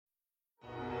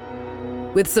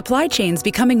With supply chains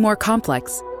becoming more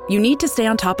complex, you need to stay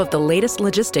on top of the latest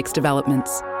logistics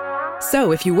developments.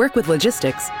 So if you work with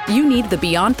logistics, you need the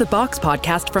Beyond the Box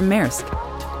podcast from Maersk.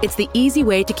 It's the easy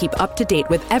way to keep up to date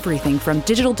with everything from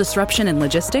digital disruption in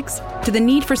logistics to the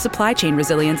need for supply chain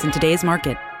resilience in today's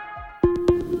market.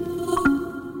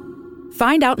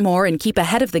 Find out more and keep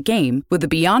ahead of the game with the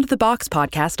Beyond the Box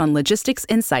podcast on logistics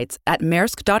insights at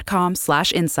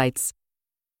maersk.com/insights.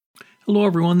 Hello,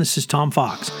 everyone. This is Tom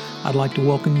Fox. I'd like to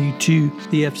welcome you to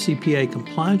the FCPA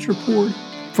Compliance Report.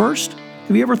 First,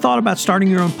 have you ever thought about starting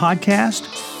your own podcast?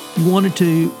 You wanted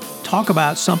to talk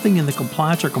about something in the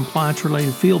compliance or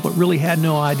compliance-related field, but really had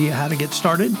no idea how to get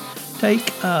started?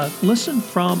 Take a listen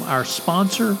from our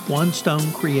sponsor, One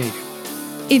Stone Creative.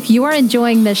 If you are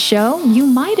enjoying this show, you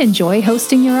might enjoy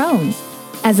hosting your own.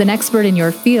 As an expert in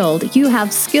your field, you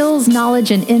have skills, knowledge,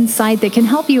 and insight that can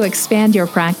help you expand your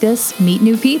practice, meet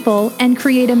new people, and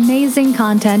create amazing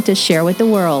content to share with the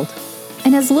world.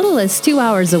 In as little as 2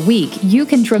 hours a week, you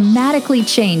can dramatically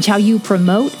change how you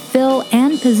promote, fill,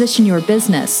 and position your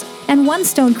business. And One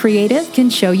Stone Creative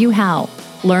can show you how.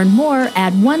 Learn more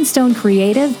at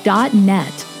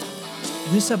onestonecreative.net.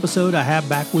 In this episode, I have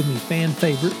back with me fan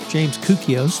favorite James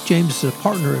Koukios. James is a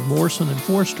partner at Morrison &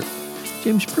 Foerster.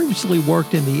 James previously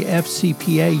worked in the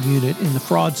FCPA unit in the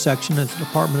fraud section at the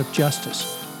Department of Justice.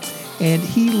 And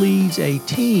he leads a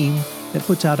team that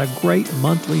puts out a great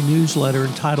monthly newsletter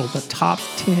entitled The Top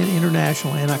 10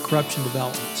 International Anti-Corruption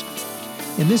Developments.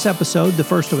 In this episode, the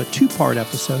first of a two-part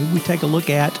episode, we take a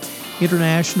look at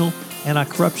international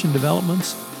anti-corruption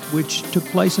developments which took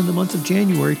place in the month of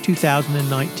January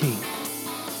 2019.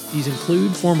 These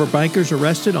include former bankers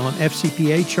arrested on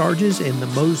FCPA charges in the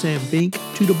Mozambique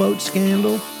Tuta boat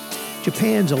scandal.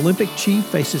 Japan's Olympic chief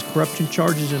faces corruption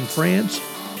charges in France.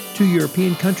 2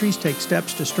 European countries take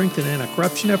steps to strengthen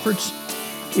anti-corruption efforts.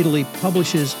 Italy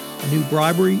publishes a new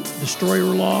bribery destroyer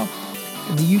law.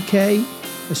 And the UK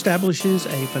establishes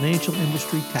a financial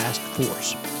industry task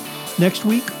force. Next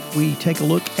week, we take a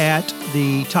look at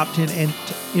the top 10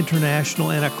 international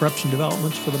anti-corruption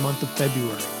developments for the month of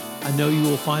February. I know you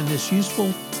will find this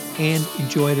useful and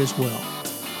enjoy it as well.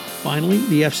 Finally,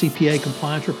 the FCPA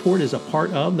Compliance Report is a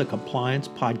part of the Compliance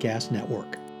Podcast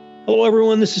Network. Hello,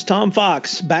 everyone. This is Tom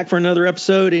Fox, back for another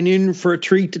episode and in for a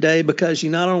treat today because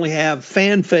you not only have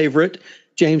fan favorite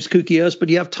James Koukios, but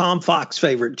you have Tom Fox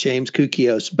favorite James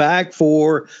Koukios back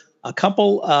for a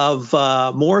couple of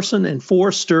Morrison &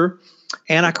 Foerster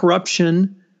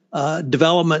anti-corruption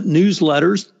development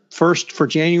newsletters. First for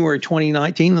January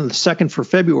 2019 and the second for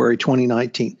February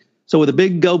 2019. So with a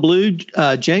big Go Blue,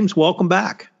 James, welcome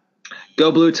back.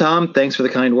 Go Blue, Tom. Thanks for the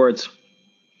kind words.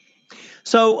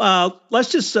 So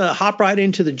let's just hop right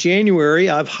into the January.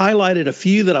 I've highlighted a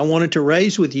few that I wanted to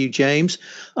raise with you, James.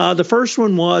 The first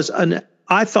one was,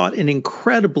 I thought, an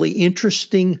incredibly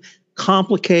interesting,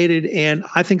 complicated, and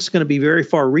I think it's going to be very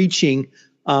far-reaching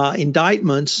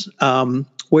indictments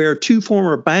where two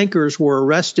former bankers were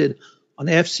arrested on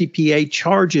FCPA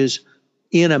charges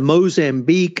in a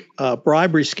Mozambique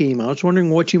bribery scheme. I was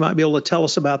wondering what you might be able to tell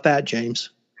us about that,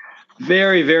 James.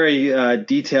 Very, very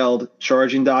detailed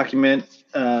charging document.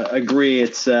 Agree.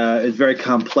 It's very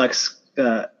complex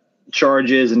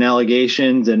charges and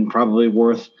allegations and probably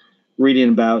worth reading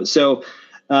about. So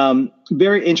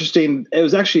very interesting. It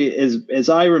was actually, as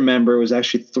I remember, it was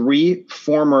actually 3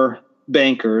 former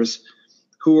bankers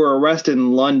who were arrested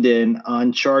in London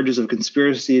on charges of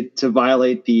conspiracy to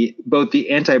violate both the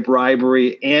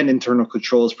anti-bribery and internal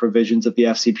controls provisions of the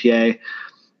FCPA.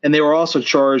 And they were also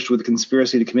charged with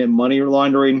conspiracy to commit money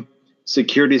laundering,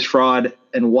 securities fraud,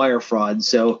 and wire fraud.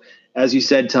 So, as you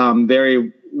said, Tom,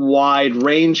 very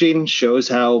wide-ranging, shows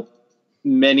how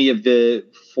many of the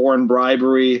foreign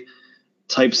bribery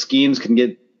type schemes can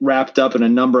get wrapped up in a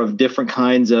number of different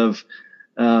kinds of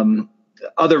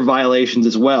other violations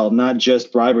as well, not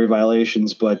just bribery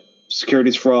violations, but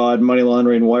securities fraud, money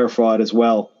laundering, wire fraud as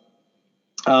well.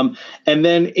 And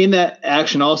then in that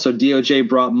action also, DOJ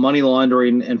brought money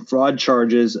laundering and fraud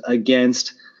charges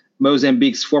against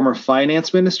Mozambique's former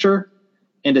finance minister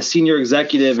and a senior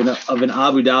executive of an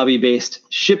Abu Dhabi-based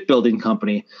shipbuilding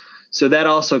company. So that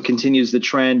also continues the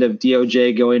trend of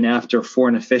DOJ going after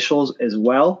foreign officials as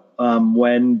well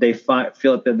when they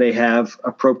feel that they have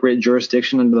appropriate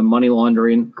jurisdiction under the money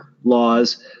laundering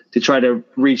laws to try to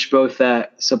reach both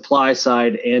that supply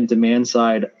side and demand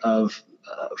side of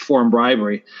foreign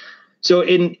bribery. So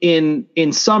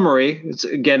in summary,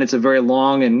 it's a very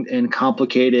long and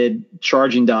complicated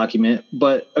charging document,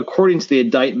 but according to the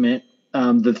indictment,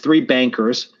 the 3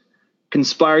 bankers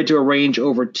conspired to arrange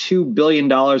over $2 billion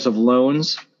of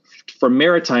loans for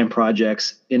maritime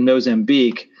projects in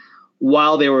Mozambique,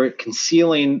 while they were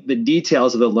concealing the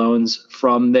details of the loans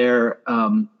from their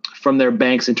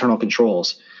bank's internal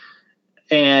controls.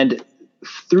 And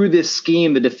through this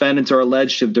scheme, the defendants are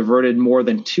alleged to have diverted more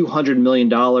than $200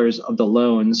 million of the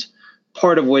loans,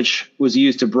 part of which was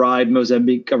used to bribe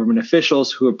Mozambique government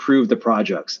officials who approved the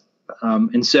projects.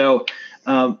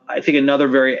 I think another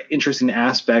very interesting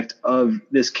aspect of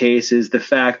this case is the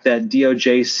fact that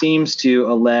DOJ seems to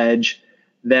allege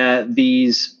that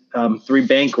these three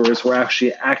bankers were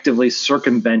actually actively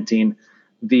circumventing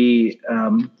the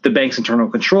bank's internal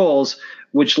controls,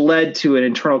 which led to an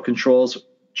internal controls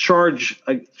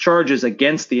charges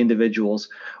against the individuals,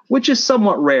 which is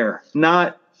somewhat rare,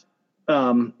 not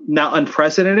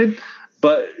unprecedented,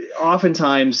 but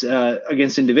oftentimes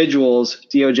against individuals,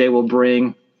 DOJ will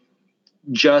bring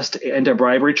just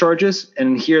anti-bribery charges.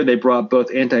 And here they brought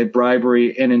both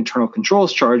anti-bribery and internal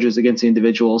controls charges against the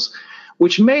individuals,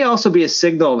 which may also be a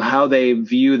signal of how they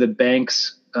view the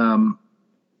bank's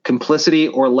complicity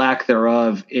or lack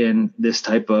thereof in this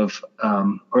type of,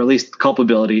 or at least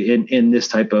culpability in this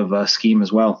type of scheme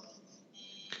as well.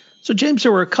 So, James,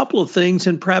 there were a couple of things,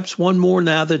 and perhaps one more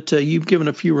now that you've given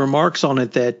a few remarks on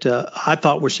it that I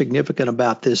thought were significant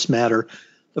about this matter.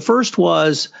 The first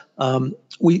was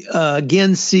we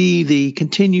again see the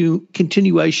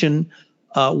continuation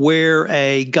where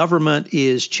a government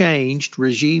is changed,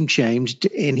 regime changed,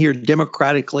 and here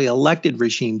democratically elected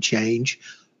regime change,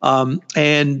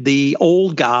 and the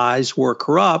old guys were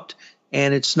corrupt,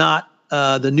 and it's not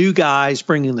the new guys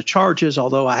bringing the charges,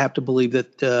 although I have to believe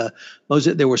that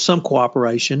there was some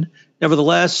cooperation.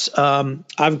 Nevertheless,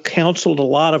 I've counseled a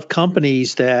lot of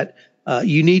companies that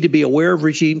you need to be aware of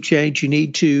regime change. You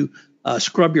need to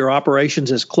scrub your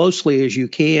operations as closely as you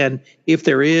can if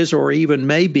there is or even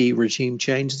may be regime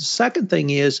change. The second thing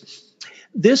is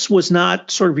this was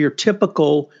not sort of your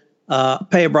typical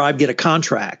pay a bribe, get a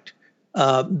contract.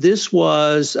 This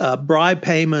was bribe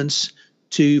payments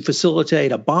to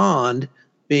facilitate a bond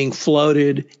being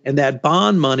floated, and that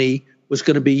bond money was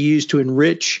going to be used to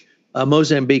enrich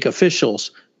Mozambique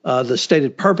officials. The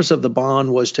stated purpose of the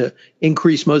bond was to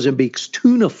increase Mozambique's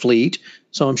tuna fleet.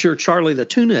 So I'm sure Charlie the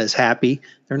tuna is happy.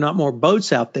 There are not more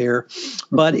boats out there.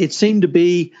 But it seemed to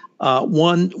be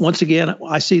once again,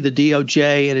 I see the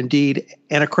DOJ and indeed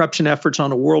anti-corruption efforts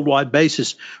on a worldwide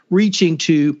basis reaching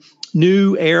to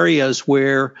new areas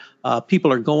where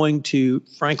people are going to,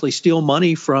 frankly, steal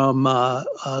money from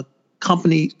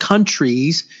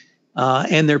countries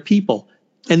and their people.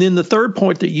 And then the third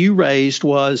point that you raised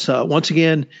was, once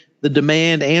again, the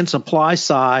demand and supply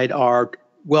side are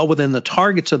well within the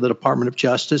targets of the Department of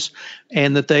Justice,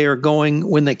 and that they are going,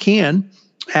 when they can,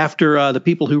 after the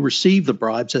people who receive the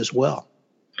bribes as well.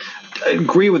 I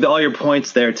agree with all your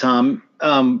points there, Tom.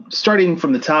 Starting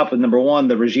from the top with number one,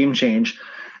 the regime change.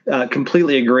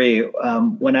 Completely agree.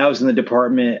 When I was in the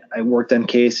department, I worked on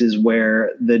cases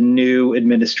where the new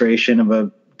administration of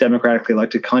a democratically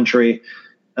elected country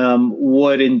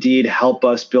would indeed help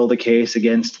us build a case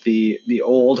against the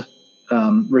old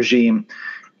regime.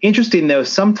 Interesting, though,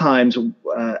 sometimes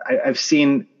I've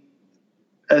seen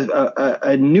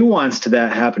a nuance to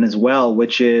that happen as well,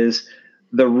 which is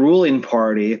the ruling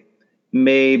party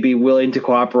may be willing to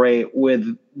cooperate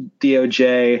with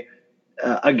DOJ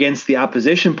against the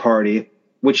opposition party,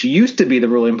 which used to be the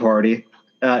ruling party,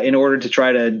 in order to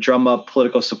try to drum up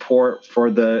political support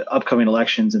for the upcoming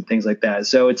elections and things like that.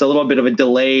 So it's a little bit of a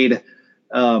delayed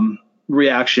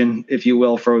reaction, if you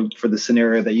will, for the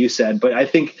scenario that you said. But I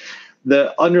think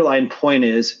the underlying point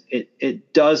is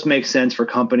it does make sense for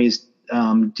companies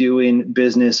doing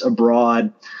business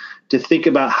abroad to think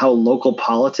about how local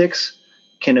politics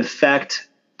can affect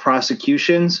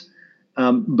prosecutions,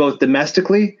 both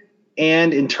domestically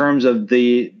and in terms of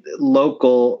the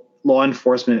local law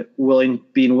enforcement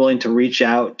being willing to reach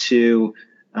out to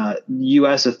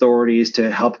U.S. authorities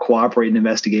to help cooperate in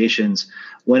investigations.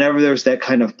 Whenever there's that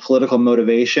kind of political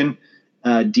motivation,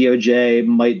 DOJ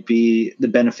might be the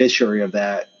beneficiary of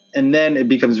that. And then it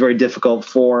becomes very difficult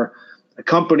for a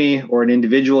company or an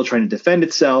individual trying to defend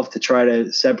itself to try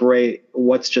to separate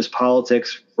what's just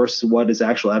politics versus what is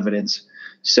actual evidence.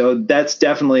 So that's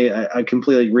definitely, I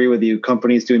completely agree with you.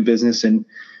 Companies doing business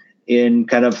in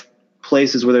kind of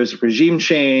places where there's regime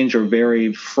change or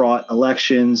very fraught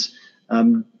elections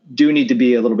do need to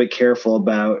be a little bit careful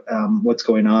about what's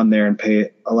going on there and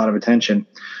pay a lot of attention.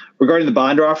 Regarding the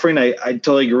bond offering, I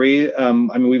totally agree. I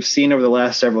mean, we've seen over the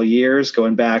last several years,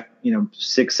 going back,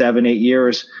 6, 7, 8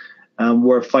 years,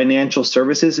 where financial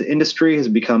services industry has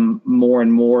become more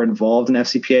and more involved in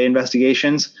FCPA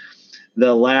investigations.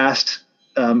 The last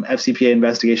FCPA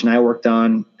investigation I worked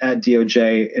on at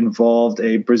DOJ involved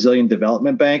a Brazilian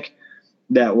development bank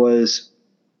that was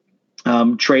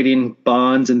trading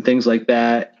bonds and things like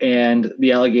that. And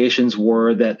the allegations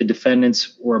were that the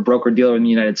defendants were a broker-dealer in the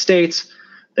United States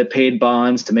that paid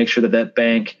bonds to make sure that that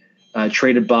bank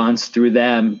traded bonds through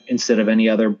them instead of any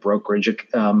other brokerage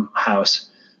house.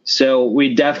 So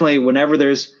we definitely, whenever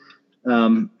there's,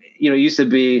 it used to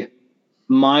be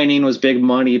mining was big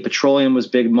money, petroleum was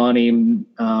big money,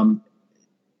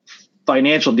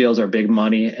 financial deals are big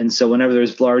money. And so whenever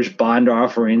there's large bond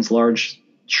offerings, large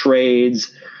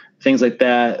trades, things like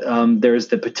that, there's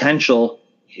the potential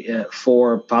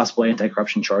for possible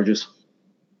anti-corruption charges.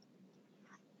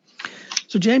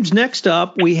 So, James, next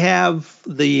up, we have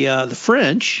the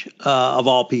French, of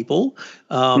all people.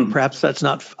 Perhaps that's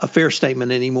not a fair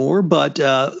statement anymore, but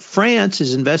France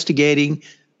is investigating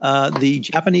the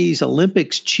Japanese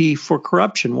Olympics chief for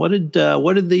corruption. What did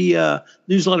the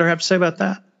newsletter have to say about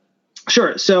that?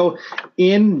 Sure. So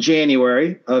in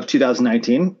January of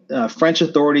 2019, French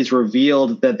authorities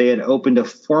revealed that they had opened a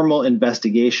formal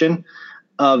investigation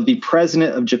of the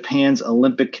president of Japan's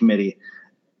Olympic Committee,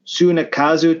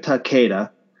 Tsunekazu Takeda,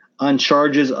 on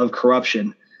charges of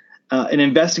corruption. An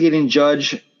investigating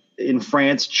judge in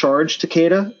France charged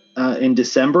Takeda in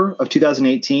December of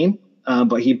 2018,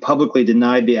 but he publicly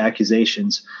denied the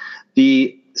accusations.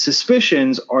 The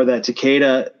suspicions are that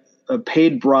Takeda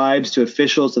paid bribes to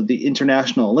officials of the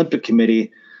International Olympic Committee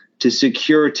to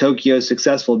secure Tokyo's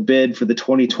successful bid for the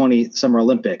 2020 Summer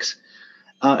Olympics.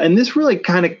 And this really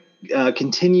kind of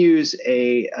continues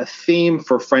a theme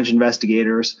for French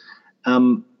investigators.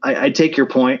 I take your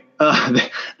point.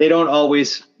 They don't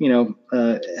always,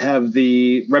 have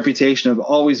the reputation of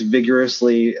always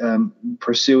vigorously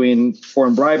pursuing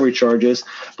foreign bribery charges,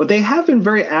 but they have been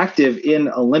very active in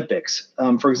Olympics.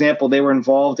 For example, they were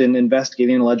involved in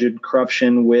investigating alleged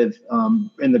corruption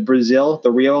in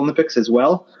the Rio Olympics as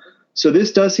well. So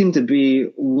this does seem to be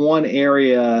one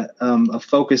area of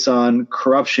focus on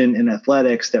corruption in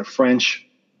athletics that French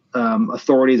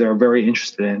authorities are very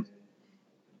interested in.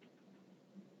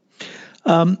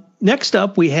 Next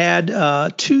up, we had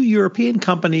two European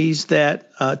companies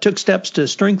that took steps to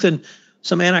strengthen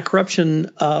some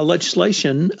anti-corruption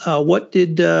legislation. What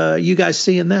did you guys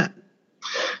see in that?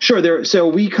 Sure. So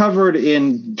we covered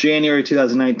in January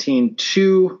 2019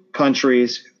 two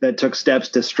countries that took steps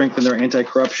to strengthen their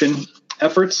anti-corruption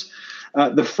efforts.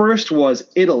 The first was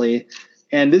Italy,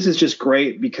 and this is just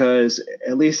great because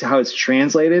at least how it's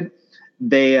translated,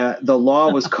 the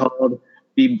law was called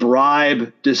the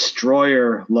Bribe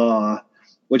Destroyer Law,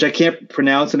 which I can't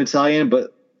pronounce in Italian,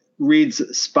 but reads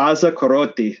Spazza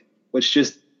Corrotti, which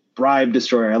just bribe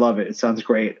destroyer. I love it. It sounds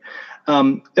great.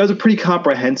 That was a pretty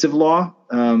comprehensive law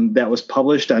that was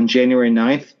published on January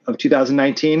 9th of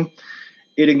 2019.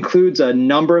 It includes a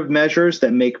number of measures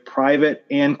that make private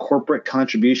and corporate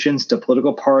contributions to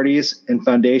political parties and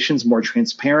foundations more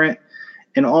transparent,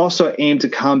 and also aim to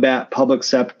combat public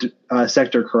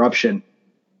sector corruption.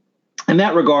 In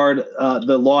that regard,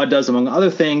 the law does, among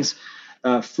other things,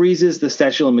 freezes the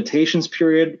statute of limitations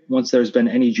period once there's been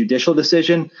any judicial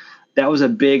decision. That was a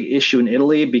big issue in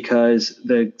Italy because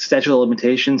the statute of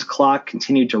limitations clock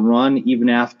continued to run even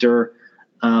after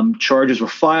charges were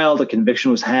filed, a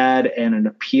conviction was had, and an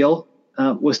appeal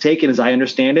was taken, as I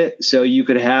understand it. So you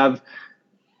could have,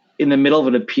 in the middle of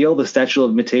an appeal, the statute of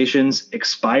limitations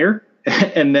expire,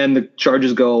 and then the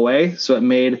charges go away. So it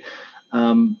made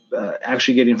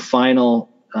actually getting final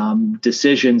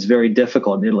decisions very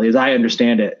difficult in Italy, as I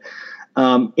understand it.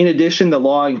 In addition, the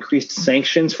law increased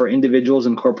sanctions for individuals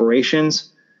and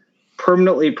corporations,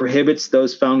 permanently prohibits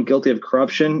those found guilty of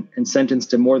corruption and sentenced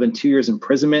to more than 2 years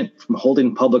imprisonment from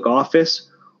holding public office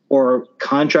or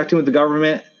contracting with the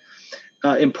government.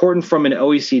 Important from an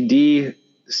OECD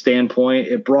standpoint,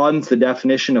 it broadens the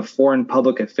definition of foreign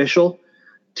public official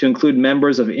to include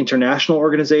members of international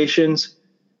organizations,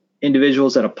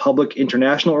 individuals at a public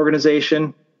international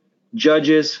organization,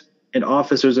 judges and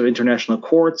officers of international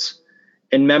courts,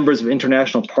 and members of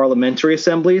international parliamentary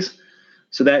assemblies.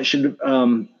 So that should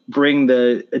bring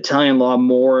the Italian law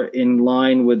more in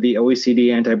line with the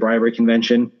OECD Anti-Bribery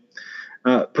Convention.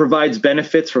 Provides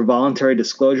benefits for voluntary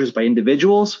disclosures by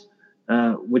individuals,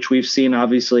 which we've seen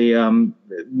obviously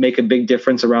make a big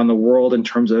difference around the world in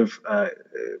terms of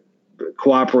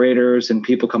cooperators and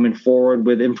people coming forward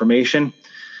with information.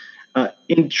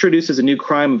 Introduces a new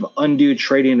crime of undue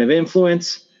trading of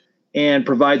influence, and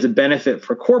provides a benefit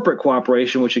for corporate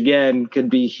cooperation, which again could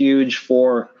be huge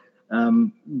for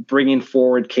bringing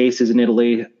forward cases in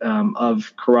Italy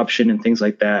of corruption and things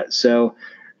like that. So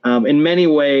in many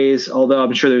ways, although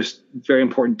I'm sure there's very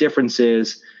important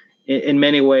differences, in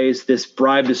many ways, this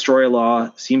bribe destroy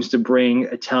law seems to bring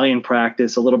Italian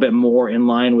practice a little bit more in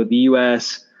line with the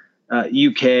U.S.,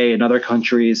 UK, and other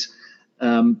countries'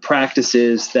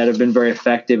 practices that have been very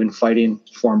effective in fighting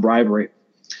foreign bribery.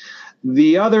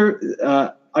 The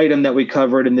other item that we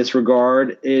covered in this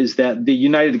regard is that the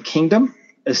United Kingdom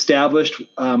established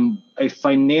a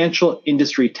financial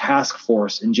industry task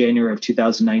force in January of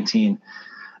 2019.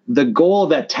 The goal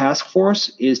of that task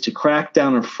force is to crack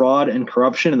down on fraud and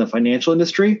corruption in the financial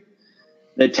industry.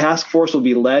 The task force will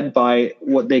be led by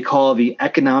what they call the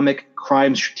Economic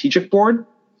Crime Strategic Board.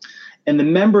 And the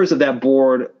members of that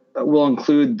board will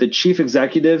include the chief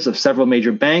executives of several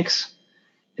major banks,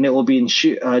 and it will be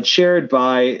chaired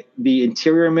by the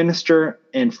Interior Minister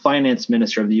and Finance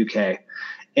Minister of the UK.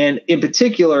 And in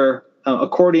particular,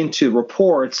 according to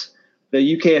reports,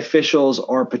 the UK officials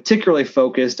are particularly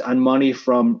focused on money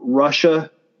from Russia,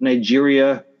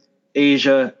 Nigeria,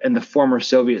 Asia, and the former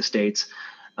Soviet states.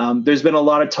 There's been a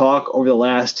lot of talk over the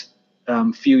last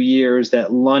few years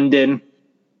that London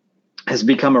has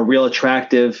become a real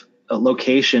attractive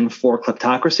location for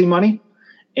kleptocracy money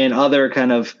and other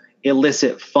kind of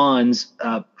illicit funds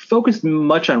focused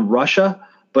much on Russia.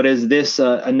 But as this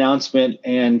announcement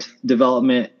and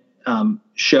development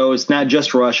shows, not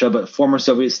just Russia, but former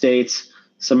Soviet states,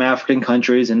 some African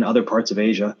countries, and other parts of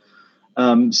Asia.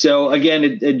 So again,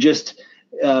 it just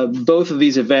both of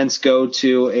these events go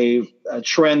to a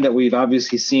trend that we've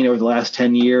obviously seen over the last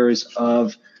 10 years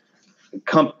of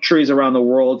countries around the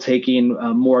world taking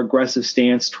a more aggressive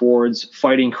stance towards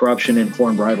fighting corruption and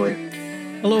foreign bribery.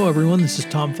 Hello, everyone. This is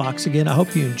Tom Fox again. I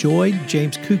hope you enjoyed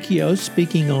James Koukios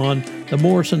speaking on the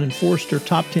Morrison & Foerster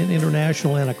Top 10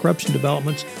 International Anti-Corruption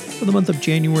Developments for the month of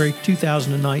January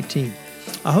 2019.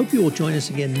 I hope you will join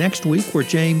us again next week, where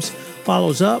James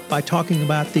follows up by talking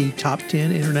about the top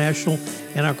 10 international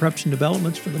anti-corruption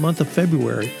developments for the month of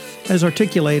February, as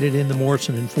articulated in the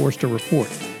Morrison & Foerster report.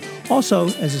 Also,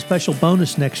 as a special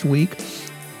bonus next week,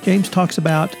 James talks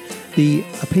about the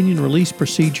opinion release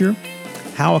procedure,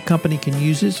 how a company can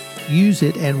use it,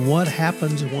 and what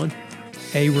happens when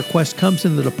a request comes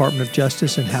in the Department of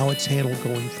Justice and how it's handled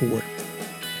going forward.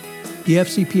 The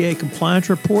FCPA Compliance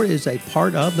Report is a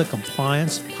part of the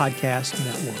Compliance Podcast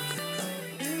Network.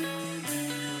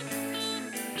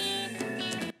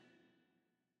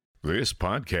 This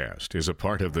podcast is a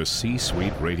part of the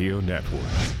C-Suite Radio Network.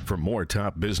 For more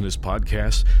top business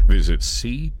podcasts, visit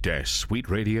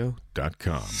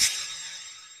c-suiteradio.com.